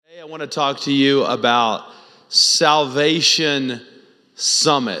I want to talk to you about Salvation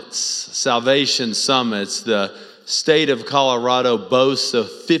Summits. Salvation Summits. The state of Colorado boasts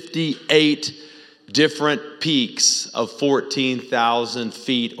of 58 different peaks of 14,000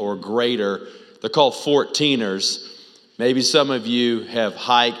 feet or greater. They're called 14ers. Maybe some of you have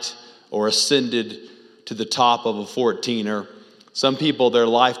hiked or ascended to the top of a 14er. Some people, their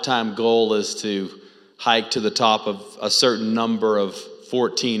lifetime goal is to hike to the top of a certain number of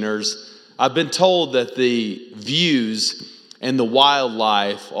 14ers. I've been told that the views and the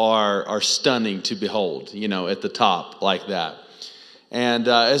wildlife are stunning to behold, at the top like that. And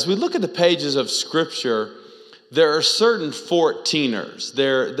as we look at the pages of Scripture, there are certain 14ers.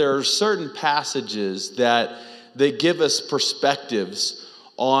 There are certain passages that give us perspectives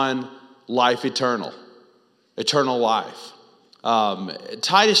on life eternal life.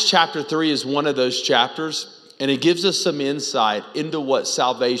 Titus chapter 3 is one of those chapters. And it gives us some insight into what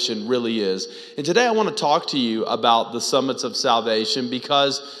salvation really is. And today I want to talk to you about the summits of salvation,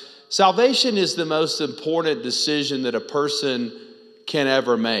 because salvation is the most important decision that a person can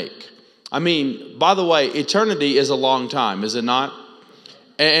ever make. I mean, by the way, eternity is a long time, is it not?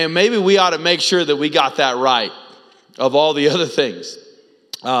 And maybe we ought to make sure that we got that right of all the other things.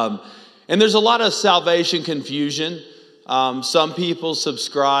 And there's a lot of salvation confusion. Some people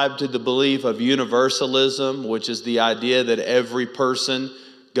subscribe to the belief of universalism, which is the idea that every person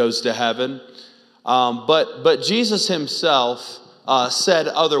goes to heaven. But Jesus himself said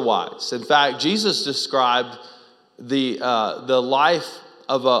otherwise. In fact, Jesus described the life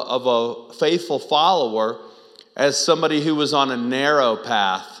of a faithful follower as somebody who was on a narrow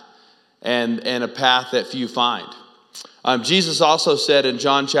path and a path that few find. Jesus also said in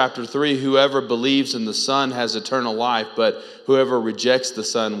John chapter 3, whoever believes in the Son has eternal life, but whoever rejects the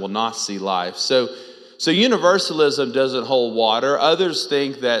Son will not see life. So universalism doesn't hold water. Others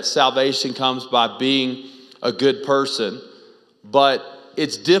think that salvation comes by being a good person, but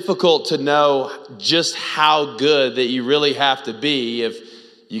it's difficult to know just how good that you really have to be if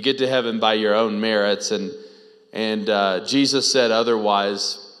you get to heaven by your own merits. And Jesus said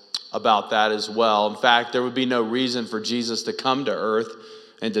otherwise about that as well. In fact, there would be no reason for Jesus to come to earth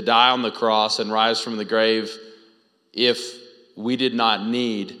and to die on the cross and rise from the grave if we did not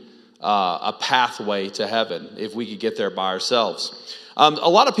need a pathway to heaven, if we could get there by ourselves. A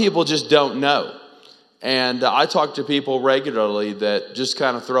lot of people just don't know. And I talk to people regularly that just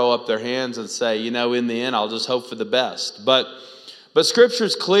kind of throw up their hands and say, in the end, I'll just hope for the best. But Scripture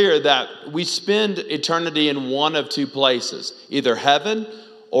is clear that we spend eternity in one of two places, either heaven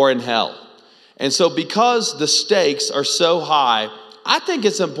or in hell. And so because the stakes are so high, I think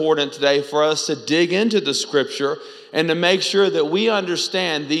it's important today for us to dig into the Scripture and to make sure that we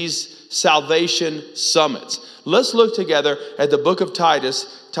understand these salvation summits. Let's look together at the book of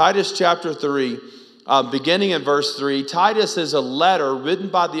Titus chapter 3, beginning in verse 3. Titus is a letter written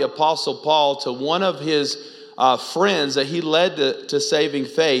by the Apostle Paul to one of his friends that he led to saving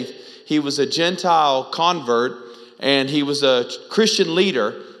faith. He was a Gentile convert, and he was a Christian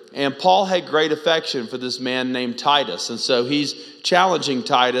leader, and Paul had great affection for this man named Titus. And so he's challenging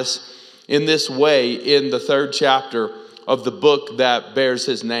Titus in this way in the 3rd chapter of the book that bears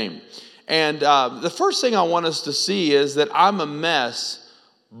his name. And the first thing I want us to see is that I'm a mess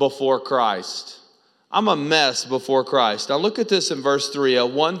before Christ. I'm a mess before Christ. Now look at this in verse 3.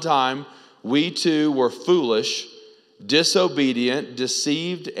 At one time, we too were foolish, disobedient,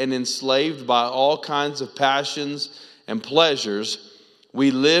 deceived, and enslaved by all kinds of passions and pleasures.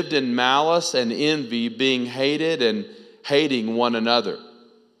 We lived in malice and envy, being hated and hating one another.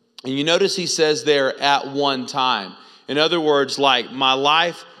 And you notice he says there, at one time. In other words, like my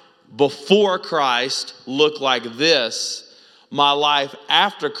life before Christ looked like this. My life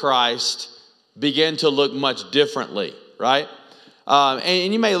after Christ began to look much differently, right?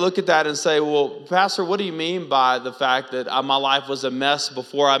 And you may look at that and say, well, Pastor, what do you mean by the fact that my life was a mess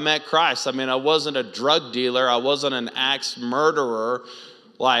before I met Christ? I mean, I wasn't a drug dealer. I wasn't an axe murderer.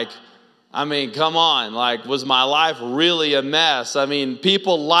 Come on. Was my life really a mess? I mean,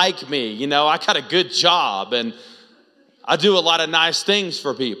 people like me. I got a good job and I do a lot of nice things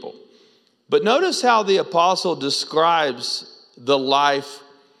for people. But notice how the apostle describes the life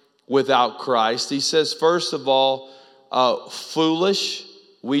without Christ. He says, first of all, foolish.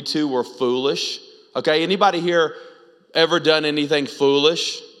 We too were foolish. Okay, anybody here ever done anything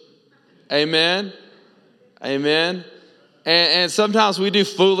foolish? Amen. Amen. And sometimes we do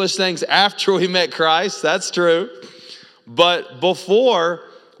foolish things after we met Christ. That's true. But before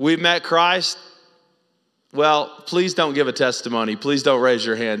we met Christ, well, please don't give a testimony. Please don't raise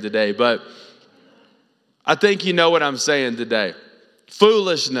your hand today. But I think you know what I'm saying today.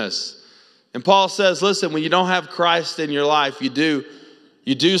 Foolishness. And Paul says, listen, when you don't have Christ in your life, you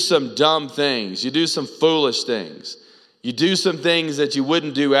do some dumb things. You do some foolish things. You do some things that you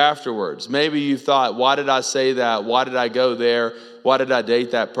wouldn't do afterwards. Maybe you thought, why did I say that? Why did I go there? Why did I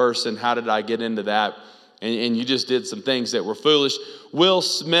date that person? How did I get into that? And you just did some things that were foolish. Will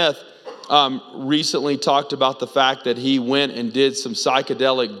Smith recently talked about the fact that he went and did some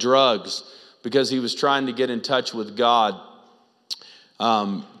psychedelic drugs because he was trying to get in touch with God,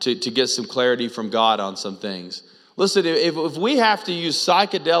 to get some clarity from God on some things. Listen, if we have to use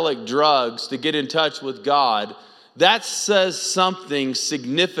psychedelic drugs to get in touch with God, that says something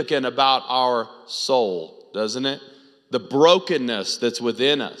significant about our soul, doesn't it? The brokenness that's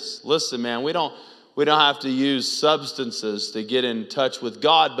within us. Listen, man, we don't have to use substances to get in touch with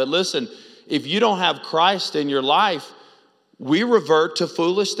God. But listen, if you don't have Christ in your life, we revert to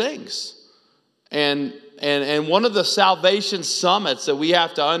foolish things. And one of the salvation summits that we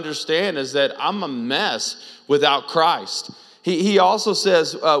have to understand is that I'm a mess without Christ. He also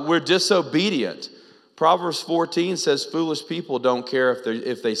says we're disobedient. Proverbs 14 says foolish people don't care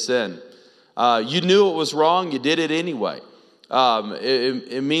if they sin. You knew it was wrong, you did it anyway.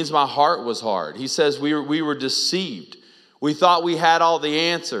 It means my heart was hard. He says we were deceived. We thought we had all the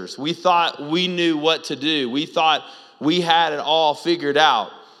answers. We thought we knew what to do. We thought we had it all figured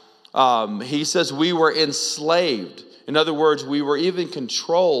out. He says we were enslaved. In other words, we were even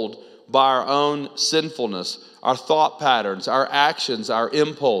controlled by our own sinfulness, our thought patterns, our actions, our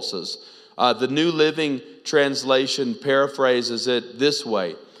impulses. The New Living Translation paraphrases it this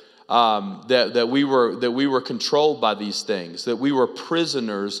way. That we were controlled by these things, that we were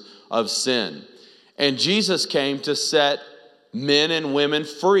prisoners of sin. And Jesus came to set men and women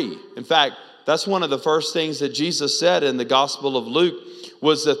free. In fact, that's one of the first things that Jesus said in the Gospel of Luke,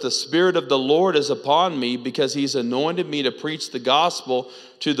 was that the Spirit of the Lord is upon me because he's anointed me to preach the gospel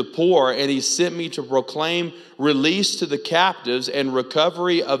to the poor, and he sent me to proclaim release to the captives and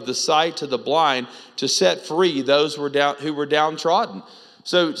recovery of the sight to the blind, to set free those who were downtrodden.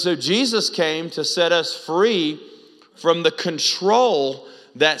 So Jesus came to set us free from the control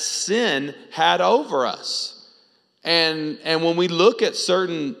that sin had over us. And when we look at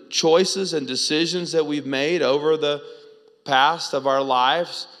certain choices and decisions that we've made over the past of our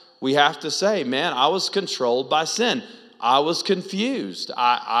lives, we have to say, man, I was controlled by sin. I was confused.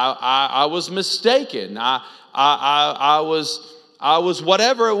 I was mistaken. I was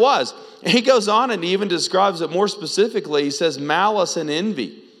whatever it was. And he goes on and he even describes it more specifically. He says malice and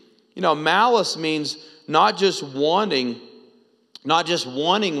envy. You know, malice means not just wanting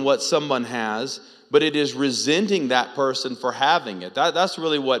what someone has, but it is resenting that person for having it. That's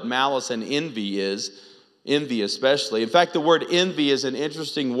really what malice and envy is. Envy especially. In fact, the word envy is an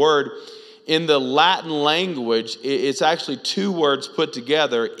interesting word. In the Latin language, it's actually two words put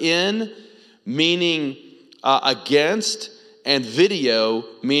together. In, meaning against, and video,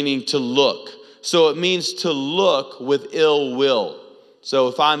 meaning to look. So it means to look with ill will. So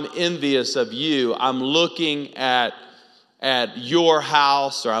if I'm envious of you, I'm looking at your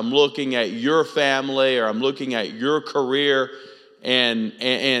house, or I'm looking at your family, or I'm looking at your career, and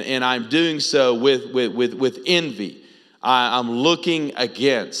I'm doing so with envy. I'm looking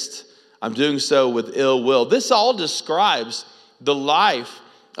against. I'm doing so with ill will. This all describes the life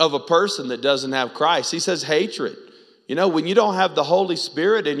of a person that doesn't have Christ. He says hatred. You know, when you don't have the Holy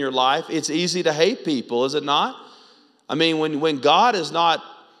Spirit in your life, it's easy to hate people, is it not? I mean, when God is not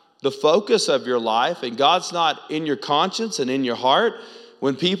the focus of your life, and God's not in your conscience and in your heart,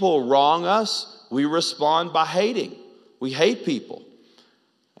 when people wrong us, we respond by hating. We hate people.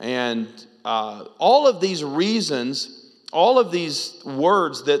 And all of these reasons, all of these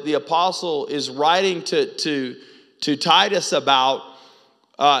words that the apostle is writing to Titus about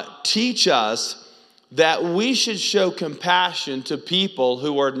teach us that we should show compassion to people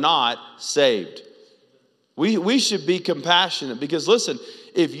who are not saved. We should be compassionate because, listen,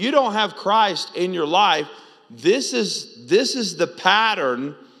 if you don't have Christ in your life, this is the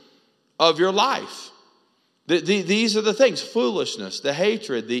pattern of your life. These are the things: foolishness, the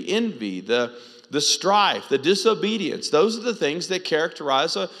hatred, the envy, the strife, the disobedience. Those are the things that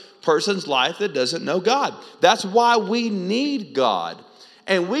characterize a person's life that doesn't know God. That's why we need God.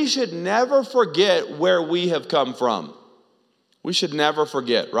 And we should never forget where we have come from. We should never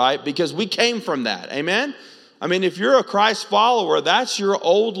forget, right? Because we came from that. Amen? I mean, if you're a Christ follower, that's your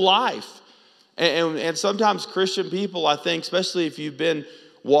old life. And sometimes Christian people, I think, especially if you've been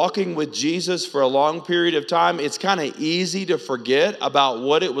walking with Jesus for a long period of time, it's kind of easy to forget about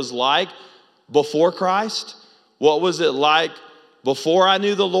what it was like before Christ. What was it like before I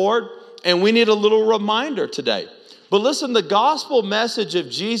knew the Lord? And we need a little reminder today. But listen, the gospel message of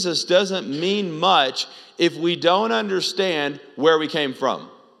Jesus doesn't mean much if we don't understand where we came from.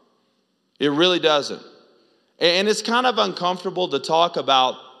 It really doesn't. And it's kind of uncomfortable to talk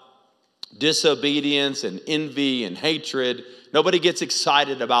about disobedience and envy and hatred. Nobody gets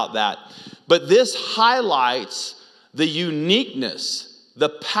excited about that. But this highlights the uniqueness, the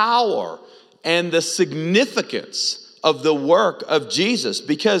power, and the significance of the work of Jesus.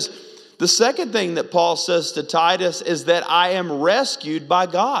 Because the second thing that Paul says to Titus is that I am rescued by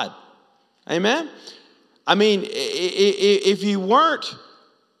God. Amen? I mean, if you weren't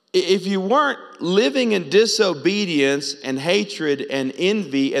living in disobedience and hatred and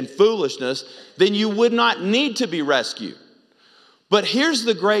envy and foolishness, then you would not need to be rescued. But here's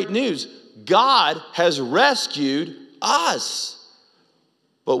the great news. God has rescued us.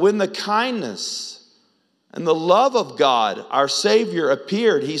 But when the kindness and the love of God, our Savior,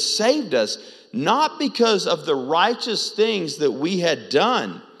 appeared, He saved us, not because of the righteous things that we had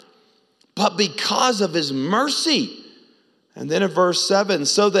done, but because of His mercy. And then in verse 7,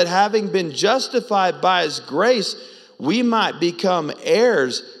 so that having been justified by His grace, we might become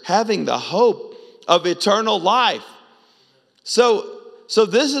heirs, having the hope of eternal life. So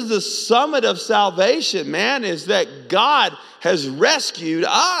this is the summit of salvation, man, is that God has rescued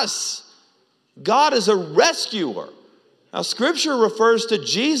us. God is a rescuer. Now, Scripture refers to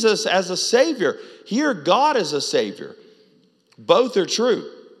Jesus as a Savior. Here, God is a Savior. Both are true.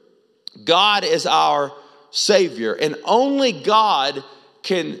 God is our Savior, and only God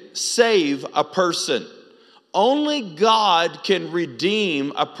can save a person. Only God can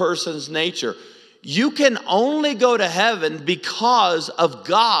redeem a person's nature. You can only go to heaven because of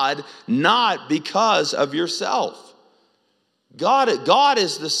God, not because of yourself. God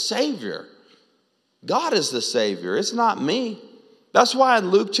is the Savior. God is the Savior. It's not me. That's why in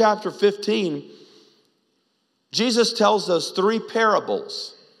Luke chapter 15, Jesus tells us 3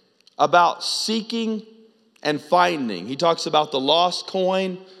 parables about seeking and finding. He talks about the lost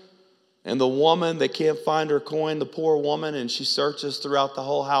coin and the woman that can't find her coin, the poor woman, and she searches throughout the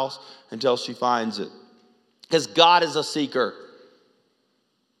whole house until she finds it. Because God is a seeker.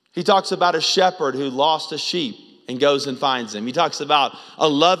 He talks about a shepherd who lost a sheep and goes and finds him. He talks about a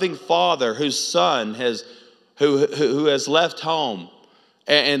loving father whose son who has left home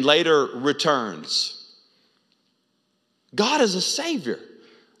and later returns. God is a Savior.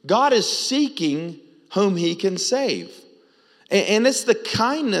 God is seeking whom He can save. And it's the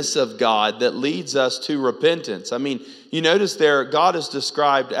kindness of God that leads us to repentance. I mean, you notice there, God is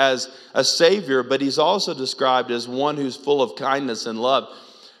described as a Savior, but He's also described as one who's full of kindness and love.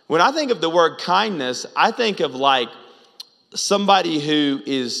 When I think of the word kindness, I think of like somebody who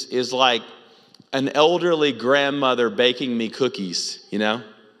is like an elderly grandmother baking me cookies, you know?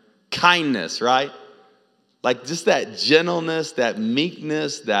 Kindness, right? Like just that gentleness, that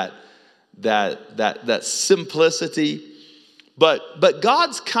meekness, that simplicity. But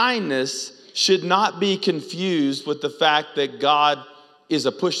God's kindness should not be confused with the fact that God is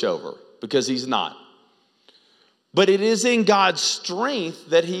a pushover, because He's not. But it is in God's strength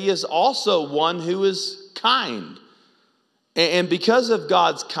that He is also one who is kind. And because of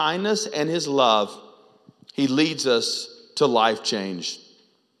God's kindness and His love, He leads us to life change.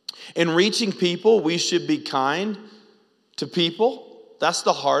 In reaching people, we should be kind to people. That's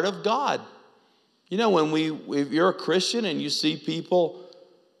the heart of God. You know, if you're a Christian and you see people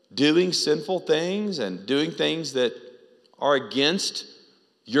doing sinful things and doing things that are against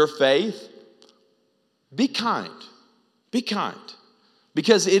your faith, be kind. Be kind.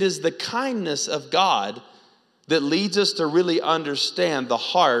 Because it is the kindness of God that leads us to really understand the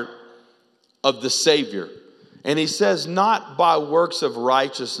heart of the Savior. And He says, not by works of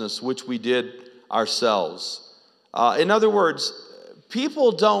righteousness which we did ourselves. In other words,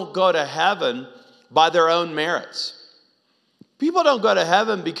 people don't go to heaven by their own merits. People don't go to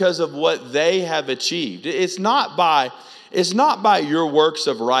heaven because of what they have achieved. It's not by your works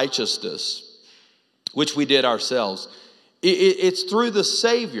of righteousness, which we did ourselves. It's through the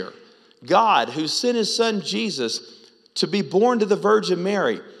Savior, God, who sent His Son Jesus to be born to the Virgin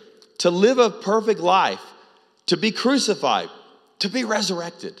Mary, to live a perfect life, to be crucified, to be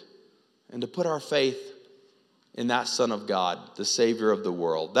resurrected, and to put our faith in that Son of God, the Savior of the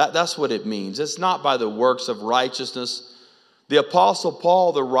world. That's what it means. It's not by the works of righteousness. The Apostle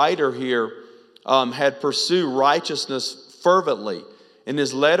Paul, the writer here, had pursued righteousness fervently. In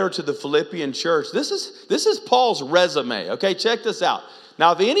his letter to the Philippian church, this is Paul's resume. Okay, check this out.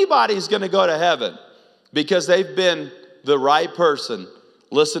 Now, if anybody's going to go to heaven because they've been the right person,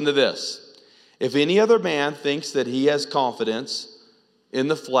 listen to this. If any other man thinks that he has confidence in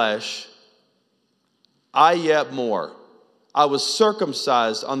the flesh, I yet more. I was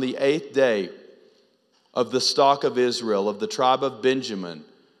circumcised on the 8th day of the stock of Israel, of the tribe of Benjamin,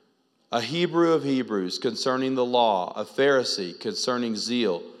 a Hebrew of Hebrews, concerning the law, a Pharisee, concerning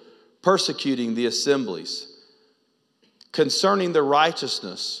zeal, persecuting the assemblies, concerning the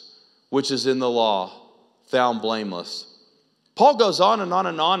righteousness which is in the law, found blameless. Paul goes on and on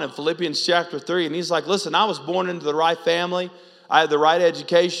and on in Philippians chapter 3, and he's like, listen, I was born into the right family. I had the right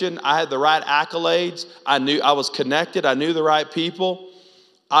education. I had the right accolades. I was connected. I knew the right people.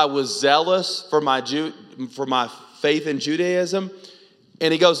 I was zealous for my faith in Judaism.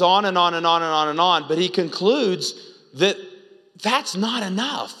 And he goes on and on and on and on and on, but he concludes that that's not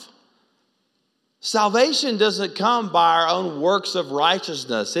enough. Salvation doesn't come by our own works of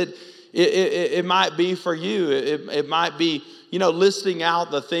righteousness. It might be for you. It might be, listing out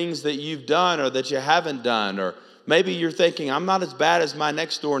the things that you've done or that you haven't done. Or maybe you're thinking, I'm not as bad as my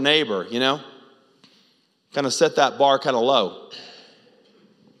next door neighbor, Kind of set that bar kind of low.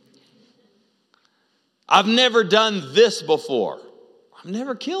 I've never done this before. I've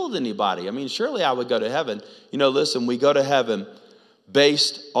never killed anybody. Surely I would go to heaven. Listen, we go to heaven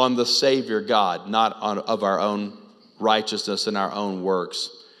based on the Savior God, not of our own righteousness and our own works.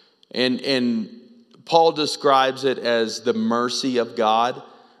 And Paul describes it as the mercy of God.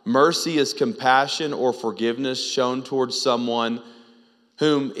 Mercy is compassion or forgiveness shown towards someone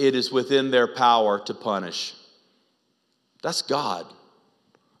whom it is within their power to punish. That's God.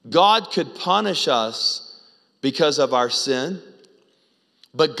 God could punish us because of our sin,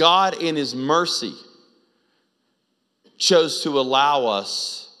 but God in His mercy chose to allow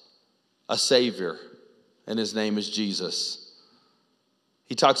us a Savior, and His name is Jesus.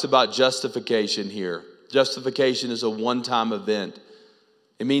 He talks about justification here. Justification is a one-time event.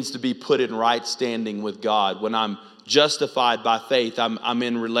 It means to be put in right standing with God. When I'm justified by faith, I'm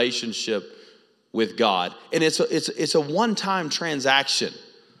in relationship with God. And it's a one-time transaction.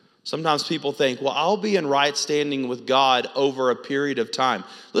 Sometimes people think, well, I'll be in right standing with God over a period of time.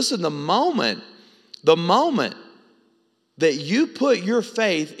 Listen, the moment that you put your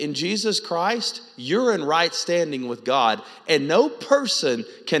faith in Jesus Christ, you're in right standing with God, and no person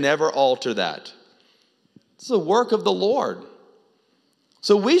can ever alter that. It's the work of the Lord.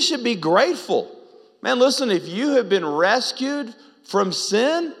 So we should be grateful. Man, listen, if you have been rescued from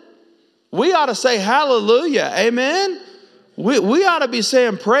sin, we ought to say hallelujah, amen? We ought to be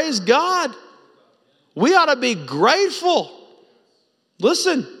saying praise God. We ought to be grateful.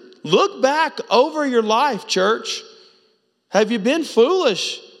 Listen, look back over your life, church. Have you been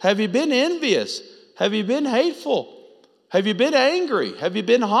foolish? Have you been envious? Have you been hateful? Have you been angry? Have you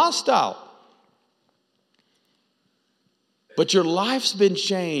been hostile? But your life's been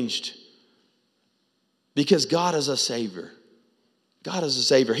changed because God is a Savior. God is a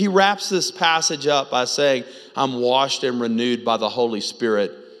Savior. He wraps this passage up by saying, I'm washed and renewed by the Holy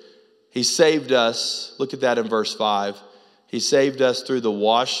Spirit. He saved us. Look at that in verse 5. He saved us through the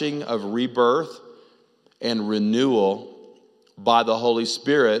washing of rebirth and renewal by the Holy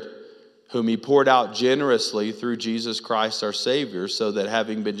Spirit, whom He poured out generously through Jesus Christ our Savior, so that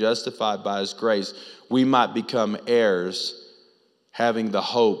having been justified by His grace, we might become heirs, having the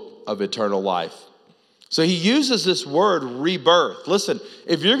hope of eternal life. So He uses this word rebirth. Listen,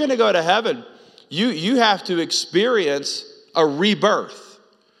 if you're going to go to heaven, you have to experience a rebirth.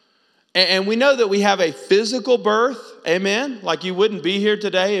 And we know that we have a physical birth, amen? Like you wouldn't be here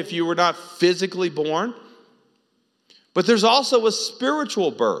today if you were not physically born. But there's also a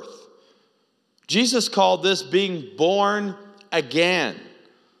spiritual birth. Jesus called this being born again.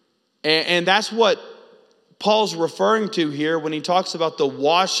 And that's what Paul's referring to here when he talks about the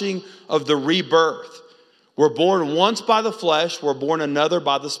washing of the rebirth. We're born once by the flesh, we're born another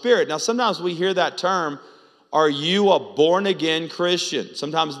by the Spirit. Now, sometimes we hear that term, are you a born-again Christian?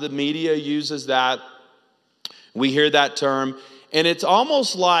 Sometimes the media uses that. We hear that term. And it's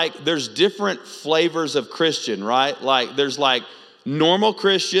almost like there's different flavors of Christian, right? Like there's like normal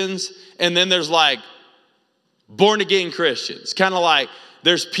Christians, and then there's like born-again Christians. Kind of like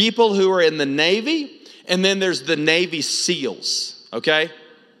there's people who are in the Navy, and then there's the Navy SEALs, okay?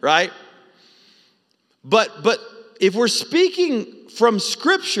 Right? But if we're speaking from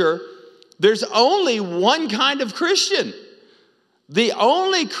Scripture, there's only one kind of Christian. The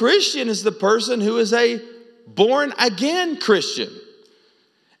only Christian is the person who is a born-again Christian.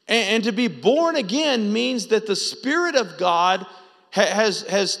 And to be born again means that the Spirit of God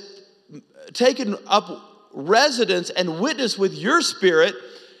has taken up residence and witness with your spirit,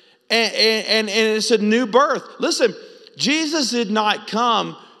 and it's a new birth. Listen, Jesus did not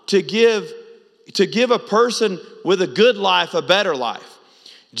come to give a person with a good life a better life.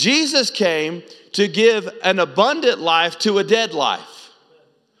 Jesus came to give an abundant life to a dead life.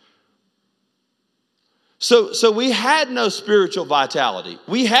 So we had no spiritual vitality.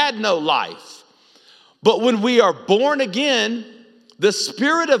 We had no life. But when we are born again, the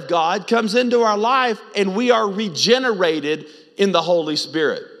Spirit of God comes into our life and we are regenerated in the Holy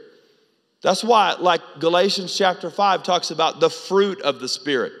Spirit. That's why, like Galatians chapter 5 talks about the fruit of the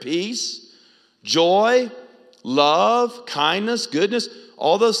Spirit. Peace, joy, love, kindness, goodness,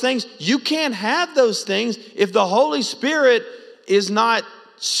 all those things. You can't have those things if the Holy Spirit is not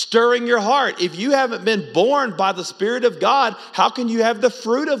stirring your heart. If you haven't been born by the Spirit of God, how can you have the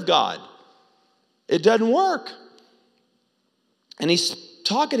fruit of God? It doesn't work. And he's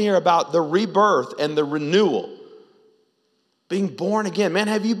talking here about the rebirth and the renewal. Being born again. Man,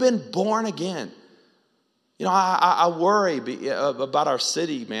 have you been born again? You know, I worry about our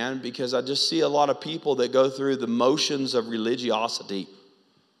city, man, because I just see a lot of people that go through the motions of religiosity.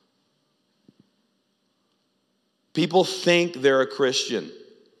 People think they're a Christian.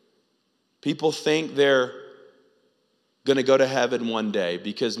 People think they're going to go to heaven one day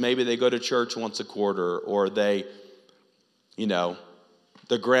because maybe they go to church once a quarter, or they, you know,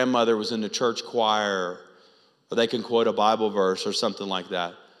 their grandmother was in the church choir, or they can quote a Bible verse or something like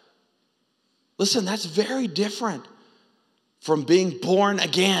that. Listen, that's very different from being born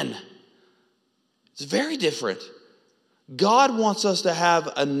again. It's very different. God wants us to have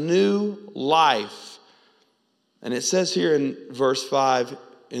a new life. And it says here in verse 5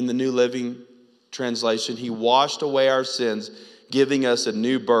 in the New Living Translation, He washed away our sins, giving us a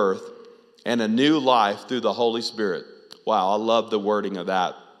new birth and a new life through the Holy Spirit. Wow, I love the wording of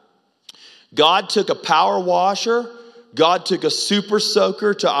that. God took a power washer, God took a super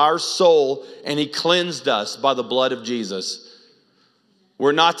soaker to our soul, and He cleansed us by the blood of Jesus.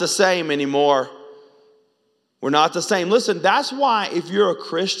 We're not the same anymore. We're not the same. Listen, that's why if you're a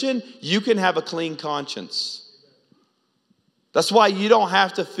Christian, you can have a clean conscience. That's why you don't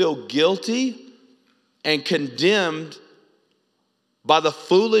have to feel guilty and condemned by the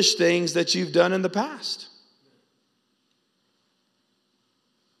foolish things that you've done in the past.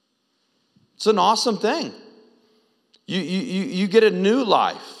 It's an awesome thing. You get a new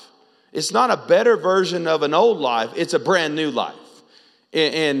life. It's not a better version of an old life. It's a brand new life.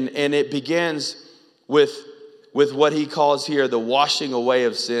 And it begins with what he calls here the washing away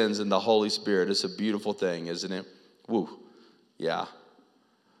of sins in the Holy Spirit. It's a beautiful thing, isn't it? Woo. Yeah.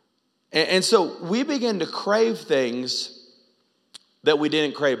 And so we begin to crave things that we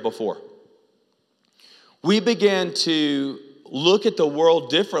didn't crave before. We begin to look at the world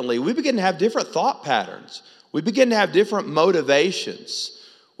differently. We begin to have different thought patterns. We begin to have different motivations.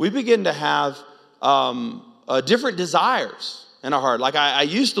 We begin to have different desires in our heart. Like I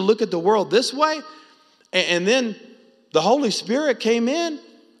used to look at the world this way, and then the Holy Spirit came in,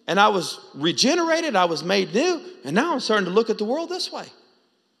 and I was regenerated, I was made new, and now I'm starting to look at the world this way.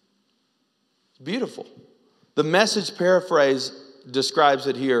 It's beautiful. The Message paraphrase describes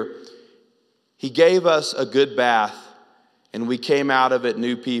it here. He gave us a good bath, and we came out of it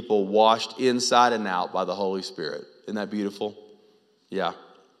new people, washed inside and out by the Holy Spirit. Isn't that beautiful? Yeah.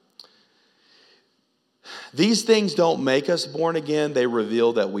 These things don't make us born again. They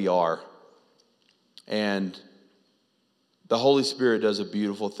reveal that we are. And the Holy Spirit does a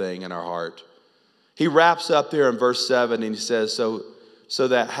beautiful thing in our heart. He wraps up there in verse 7 and he says, so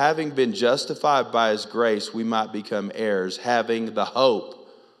that having been justified by His grace, we might become heirs, having the hope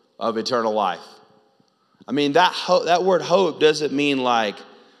of eternal life. I mean, that word hope doesn't mean like,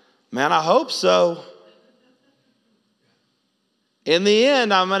 man, I hope so. In the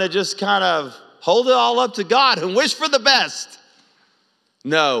end, I'm going to just kind of hold it all up to God and wish for the best.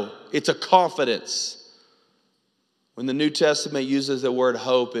 No, it's a confidence. When the New Testament uses the word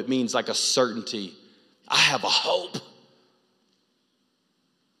hope, it means like a certainty. I have a hope.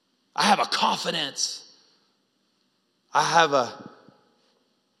 I have a confidence. I have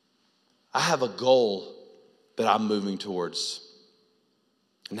a goal that I'm moving towards.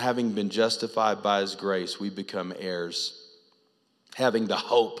 And having been justified by His grace, we become heirs, having the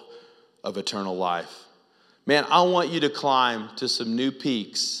hope of eternal life. Man, I want you to climb to some new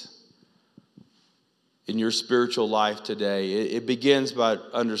peaks in your spiritual life today. It begins by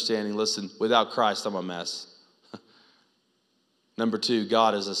understanding, listen, without Christ, I'm a mess. Number 2,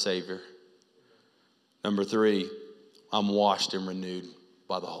 God is a Savior. Number 3, I'm washed and renewed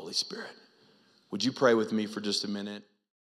by the Holy Spirit. Would you pray with me for just a minute?